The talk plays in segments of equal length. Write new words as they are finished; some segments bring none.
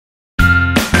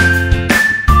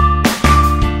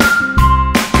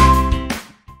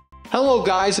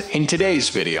Hello guys, in today's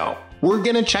video, we're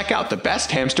gonna check out the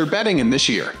best hamster bedding in this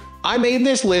year. I made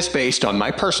this list based on my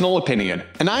personal opinion,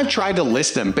 and I've tried to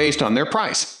list them based on their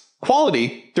price,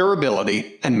 quality,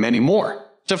 durability, and many more.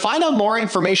 To find out more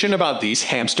information about these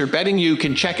hamster bedding, you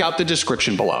can check out the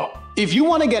description below. If you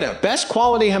want to get a best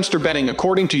quality hamster bedding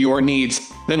according to your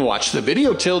needs, then watch the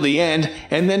video till the end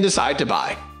and then decide to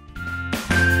buy.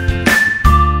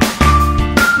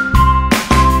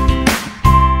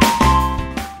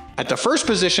 At the first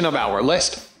position of our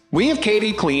list, we have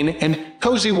Katie Clean and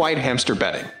Cozy White Hamster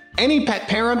Bedding. Any pet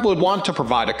parent would want to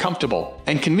provide a comfortable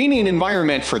and convenient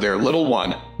environment for their little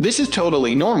one. This is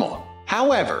totally normal.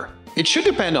 However, it should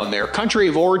depend on their country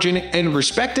of origin and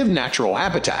respective natural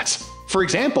habitats. For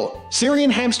example,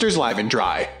 Syrian hamsters live in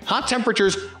dry, hot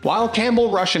temperatures, while Campbell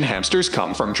Russian hamsters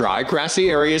come from dry, grassy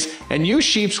areas and use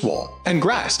sheep's wool and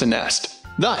grass to nest.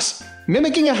 Thus,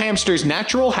 mimicking a hamster's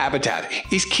natural habitat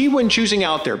is key when choosing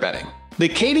out their bedding. The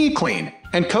Katie Clean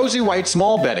and Cozy White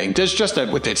Small Bedding does just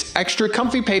that with its extra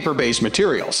comfy paper-based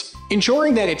materials,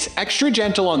 ensuring that it's extra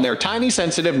gentle on their tiny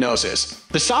sensitive noses.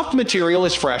 The soft material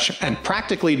is fresh and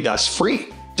practically dust-free.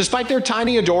 Despite their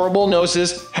tiny adorable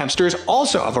noses, hamsters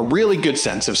also have a really good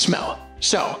sense of smell.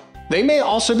 So, they may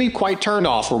also be quite turned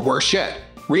off or worse yet,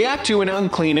 react to an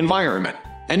unclean environment.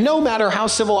 And no matter how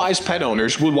civilized pet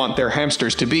owners would want their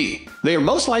hamsters to be, they are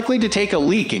most likely to take a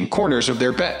leak in corners of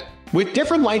their bed. With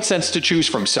different light scents to choose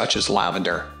from such as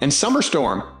lavender and summer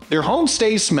storm, their home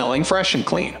stays smelling fresh and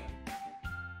clean.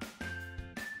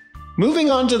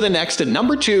 Moving on to the next at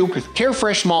number 2 with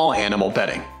Carefresh Small Animal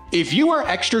Bedding. If you are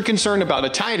extra concerned about a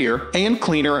tidier and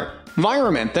cleaner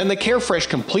environment, then the Carefresh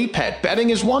Complete Pet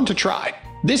Bedding is one to try.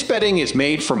 This bedding is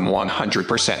made from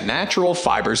 100% natural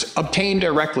fibers obtained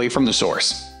directly from the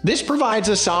source. This provides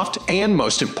a soft and,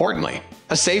 most importantly,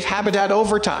 a safe habitat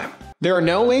over time. There are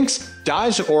no inks,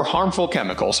 dyes, or harmful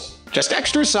chemicals, just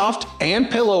extra soft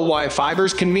and pillow-white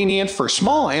fibers convenient for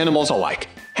small animals alike.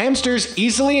 Hamsters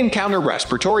easily encounter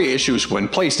respiratory issues when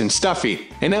placed in stuffy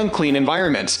and unclean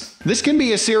environments. This can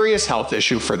be a serious health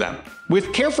issue for them.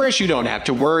 With Carefresh, you don't have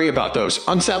to worry about those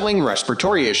unsettling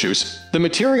respiratory issues. The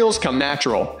materials come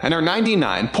natural and are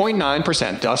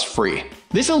 99.9% dust-free.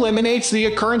 This eliminates the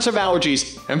occurrence of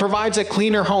allergies and provides a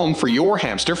cleaner home for your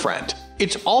hamster friend.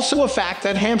 It's also a fact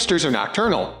that hamsters are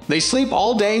nocturnal. They sleep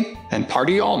all day and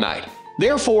party all night.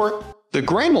 Therefore, the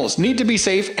granules need to be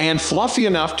safe and fluffy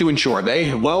enough to ensure they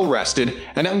have well-rested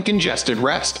and uncongested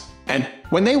rest. And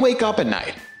when they wake up at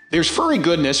night, there's furry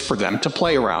goodness for them to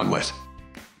play around with.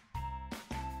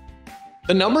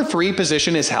 The number 3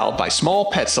 position is held by Small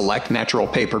Pet Select Natural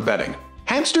Paper Bedding.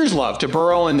 Hamsters love to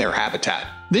burrow in their habitat.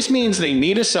 This means they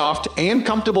need a soft and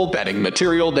comfortable bedding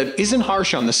material that isn't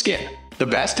harsh on the skin. The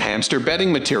best hamster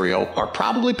bedding material are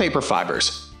probably paper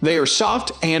fibers. They are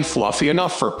soft and fluffy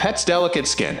enough for pets' delicate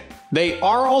skin. They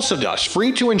are also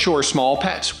dust-free to ensure small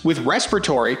pets with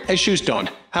respiratory issues don't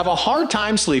have a hard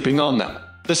time sleeping on them.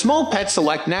 The Small Pet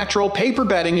Select Natural Paper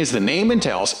Bedding, as the name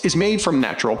entails, is made from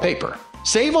natural paper.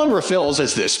 Save on refills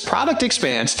as this product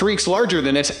expands 3x larger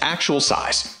than its actual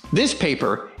size. This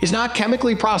paper is not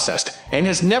chemically processed and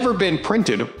has never been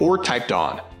printed or typed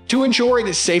on. To ensure it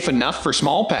is safe enough for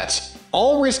small pets,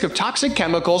 all risk of toxic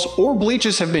chemicals or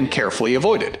bleaches have been carefully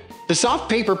avoided. The soft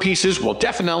paper pieces will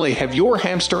definitely have your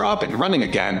hamster up and running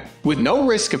again, with no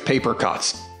risk of paper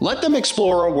cuts. Let them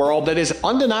explore a world that is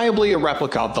undeniably a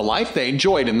replica of the life they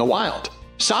enjoyed in the wild.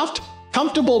 Soft,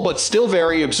 comfortable, but still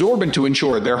very absorbent to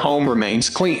ensure their home remains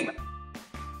clean.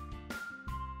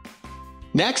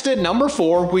 Next at number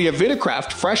 4, we have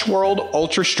Vitacraft Fresh World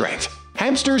Ultra Strength.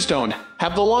 Hamsters don't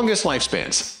have the longest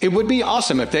lifespans. It would be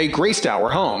awesome if they graced our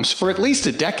homes for at least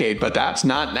a decade, but that's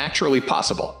not naturally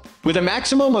possible. With a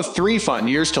maximum of 3 fun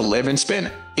years to live and spin,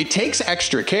 it takes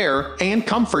extra care and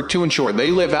comfort to ensure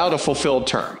they live out a fulfilled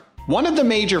term. One of the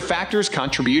major factors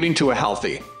contributing to a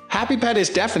healthy, happy pet is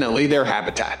definitely their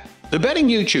habitat. The bedding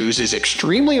you choose is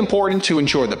extremely important to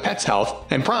ensure the pet's health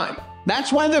and prime.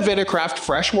 That's why the Vitacraft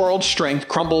Fresh World Strength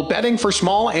Crumble Bedding for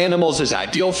small animals is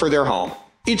ideal for their home.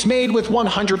 It's made with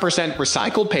 100%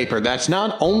 recycled paper that's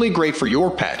not only great for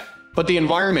your pet, but the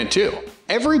environment too.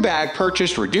 Every bag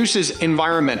purchased reduces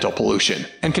environmental pollution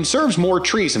and conserves more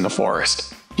trees in the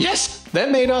forest. Yes,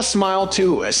 that made us smile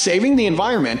too, as saving the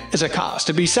environment is a cause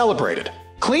to be celebrated.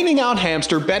 Cleaning out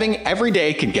hamster bedding every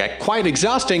day can get quite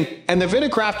exhausting, and the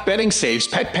Vitacraft bedding saves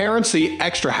pet parents the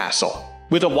extra hassle.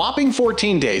 With a whopping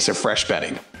 14 days of fresh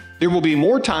bedding, there will be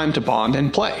more time to bond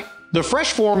and play. The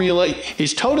fresh formula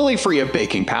is totally free of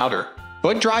baking powder,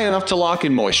 but dry enough to lock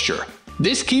in moisture.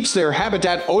 This keeps their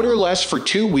habitat odorless for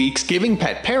 2 weeks, giving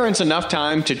pet parents enough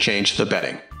time to change the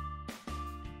bedding.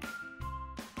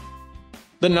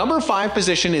 The number 5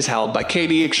 position is held by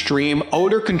KD Extreme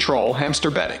Odor Control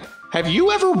Hamster Bedding. Have you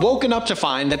ever woken up to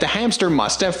find that the hamster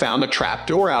must have found a trap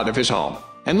door out of his home,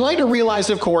 and later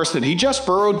realized, of course, that he just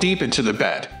burrowed deep into the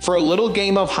bed for a little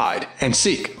game of hide and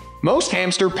seek? Most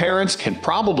hamster parents can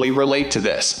probably relate to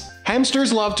this.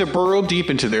 Hamsters love to burrow deep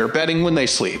into their bedding when they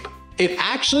sleep. It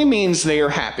actually means they are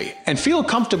happy and feel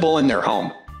comfortable in their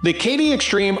home. The KD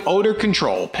Extreme Odor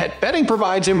Control Pet Bedding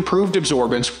provides improved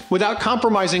absorbance without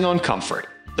compromising on comfort.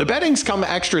 The beddings come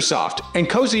extra soft and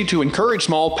cozy to encourage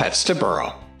small pets to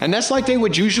burrow, and that's like they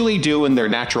would usually do in their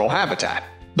natural habitat.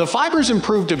 The fiber's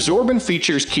improved absorbent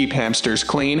features keep hamsters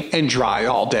clean and dry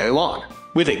all day long,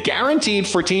 with a guaranteed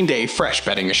 14-day fresh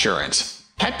bedding assurance.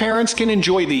 Pet parents can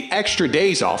enjoy the extra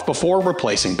days off before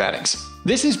replacing beddings.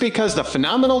 This is because the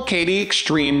phenomenal KD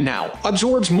Extreme now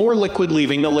absorbs more liquid,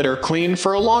 leaving the litter clean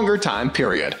for a longer time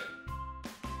period.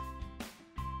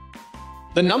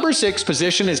 The number 6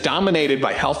 position is dominated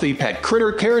by Healthy Pet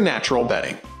Critter Care Natural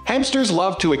Bedding. Hamsters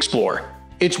love to explore.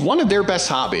 It's one of their best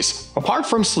hobbies, apart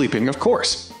from sleeping, of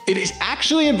course. It is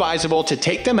actually advisable to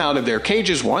take them out of their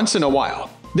cages once in a while.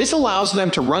 This allows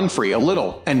them to run free a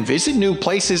little and visit new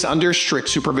places under strict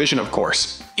supervision, of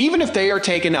course. Even if they are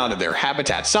taken out of their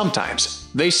habitat sometimes,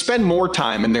 they spend more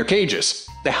time in their cages.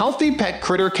 The Healthy Pet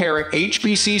Critter Care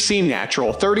HBCC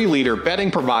Natural 30-liter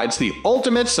bedding provides the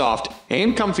ultimate soft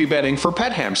and comfy bedding for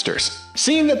pet hamsters.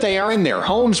 Seeing that they are in their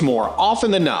homes more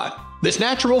often than not, this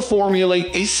natural formula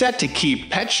is set to keep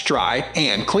pets dry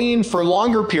and clean for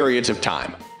longer periods of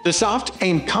time. The soft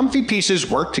and comfy pieces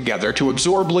work together to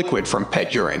absorb liquid from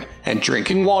pet urine and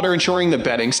drinking water, ensuring the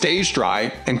bedding stays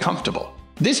dry and comfortable.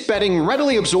 This bedding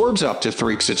readily absorbs up to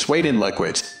 3x its weight in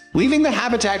liquids, leaving the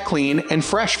habitat clean and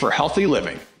fresh for healthy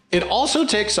living. It also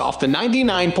ticks off the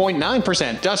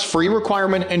 99.9% dust-free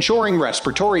requirement, ensuring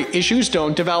respiratory issues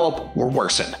don't develop or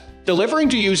worsen. Delivering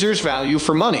to users value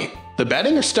for money. The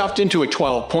bedding is stuffed into a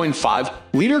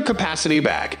 12.5-liter capacity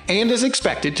bag and is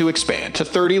expected to expand to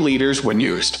 30 liters when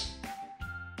used.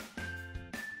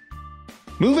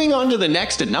 Moving on to the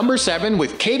next at number 7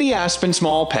 with KD Aspen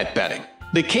Small Pet Bedding.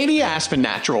 The KD Aspen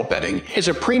Natural Bedding is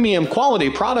a premium quality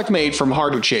product made from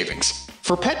hardwood shavings.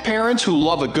 For pet parents who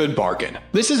love a good bargain,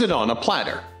 this is it on a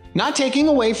platter. Not taking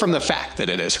away from the fact that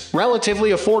it is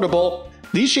relatively affordable,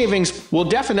 these shavings will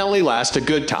definitely last a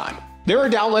good time. There are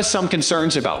doubtless some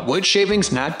concerns about wood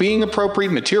shavings not being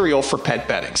appropriate material for pet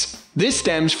beddings. This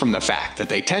stems from the fact that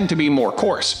they tend to be more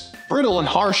coarse, brittle, and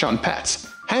harsh on pets.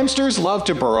 Hamsters love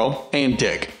to burrow and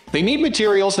dig. They need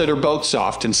materials that are both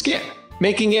soft and skin,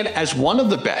 making it as one of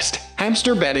the best.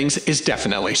 Hamster Beddings is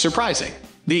definitely surprising.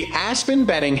 The Aspen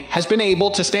Bedding has been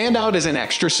able to stand out as an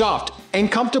extra soft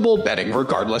and comfortable bedding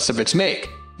regardless of its make.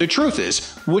 The truth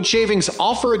is, wood shavings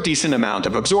offer a decent amount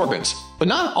of absorbance, but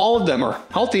not all of them are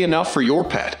healthy enough for your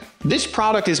pet. This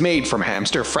product is made from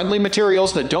hamster-friendly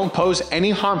materials that don't pose any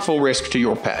harmful risk to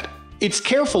your pet. It's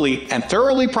carefully and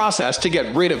thoroughly processed to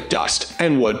get rid of dust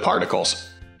and wood particles.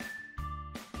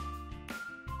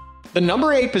 The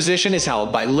number 8 position is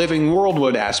held by Living World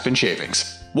Wood Aspen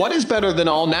Shavings. What is better than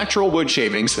all natural wood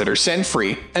shavings that are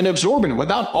scent-free and absorbent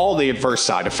without all the adverse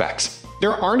side effects?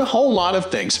 There aren't a whole lot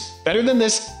of things better than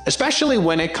this, especially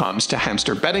when it comes to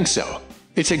hamster bedding, so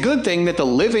it's a good thing that the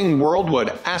Living World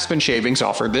Wood Aspen Shavings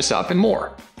offer this up and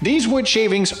more. These wood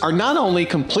shavings are not only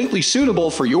completely suitable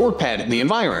for your pet and the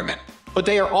environment, but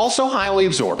they are also highly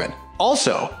absorbent.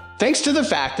 Also, thanks to the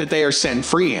fact that they are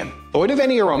scent-free and void of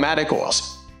any aromatic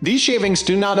oils, these shavings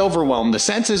do not overwhelm the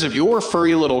senses of your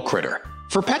furry little critter.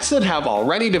 For pets that have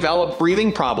already developed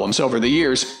breathing problems over the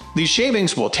years, these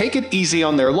shavings will take it easy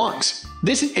on their lungs.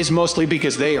 This is mostly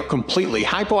because they are completely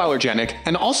hypoallergenic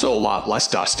and also a lot less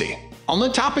dusty. On the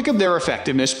topic of their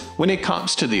effectiveness when it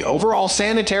comes to the overall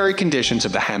sanitary conditions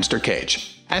of the hamster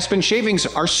cage, Aspen shavings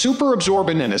are super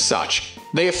absorbent, and as such,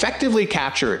 they effectively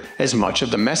capture as much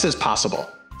of the mess as possible.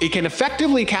 It can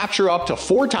effectively capture up to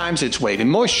 4 times its weight in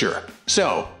moisture.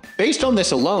 So, based on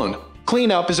this alone,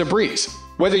 cleanup is a breeze.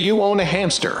 Whether you own a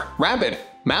hamster, rabbit,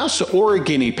 mouse, or a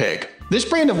guinea pig, this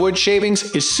brand of wood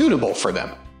shavings is suitable for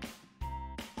them.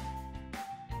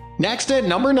 Next at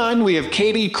number 9 we have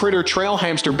KD Critter Trail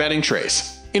Hamster Bedding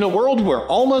Trays. In a world where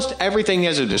almost everything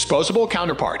has a disposable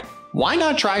counterpart, why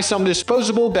not try some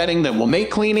disposable bedding that will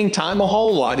make cleaning time a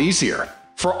whole lot easier?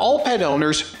 For all pet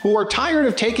owners who are tired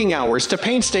of taking hours to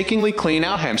painstakingly clean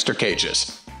out hamster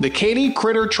cages, the KD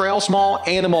Critter Trail Small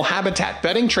Animal Habitat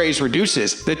Bedding Trays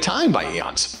reduces the time by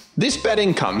eons. This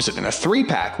bedding comes in a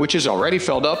 3-pack which is already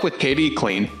filled up with KD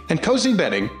Clean and Cozy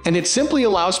Bedding, and it simply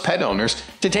allows pet owners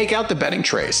to take out the bedding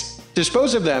trays,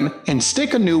 dispose of them, and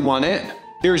stick a new one in.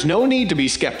 There's no need to be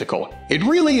skeptical. It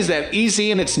really is that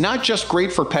easy, and it's not just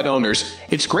great for pet owners,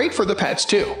 it's great for the pets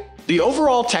too. The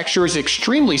overall texture is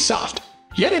extremely soft,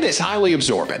 yet it is highly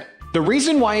absorbent. The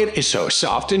reason why it is so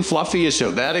soft and fluffy is so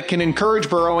that it can encourage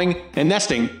burrowing and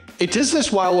nesting. It does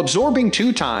this while absorbing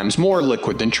 2 times more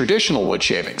liquid than traditional wood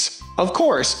shavings. Of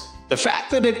course, the fact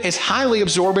that it is highly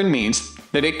absorbent means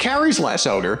that it carries less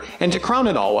odor, and to crown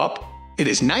it all up, it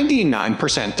is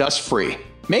 99% dust-free.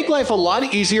 Make life a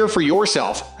lot easier for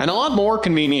yourself and a lot more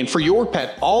convenient for your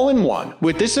pet all in one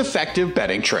with this effective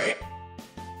bedding tray.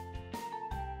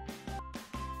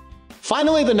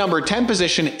 Finally, the number 10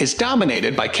 position is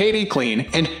dominated by Kaytee Clean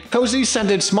and Cozy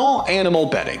Scented Small Animal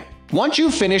Bedding. Once you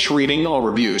finish reading all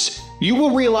reviews, you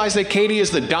will realize that Kaytee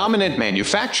is the dominant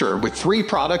manufacturer with 3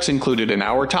 products included in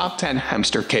our top 10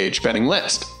 hamster cage bedding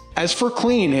list. As for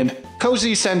Clean and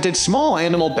Cozy Scented Small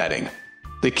Animal Bedding,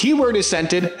 the keyword is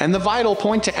scented, and the vital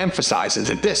point to emphasize is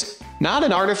that this, not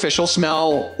an artificial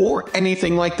smell or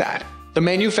anything like that. The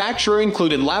manufacturer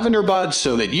included lavender buds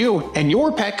so that you and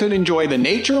your pet could enjoy the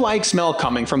nature-like smell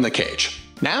coming from the cage.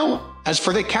 Now, as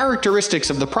for the characteristics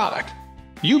of the product,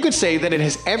 you could say that it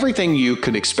has everything you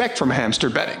could expect from hamster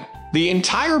bedding. The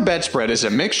entire bedspread is a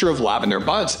mixture of lavender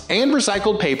buds and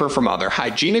recycled paper from other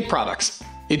hygienic products.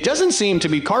 It doesn't seem to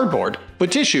be cardboard,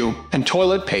 but tissue and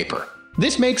toilet paper.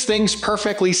 This makes things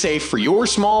perfectly safe for your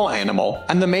small animal,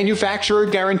 and the manufacturer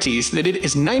guarantees that it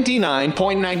is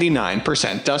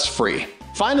 99.99% dust-free.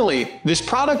 Finally, this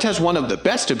product has one of the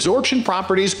best absorption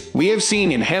properties we have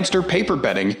seen in hamster paper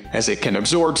bedding, as it can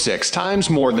absorb 6 times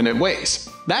more than it weighs.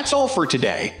 That's all for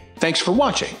today. Thanks for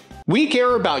watching. We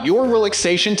care about your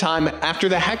relaxation time after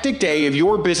the hectic day of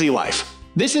your busy life.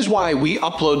 This is why we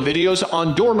upload videos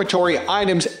on dormitory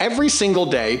items every single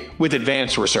day with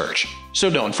advanced research. So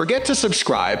don't forget to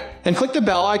subscribe and click the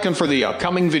bell icon for the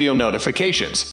upcoming video notifications.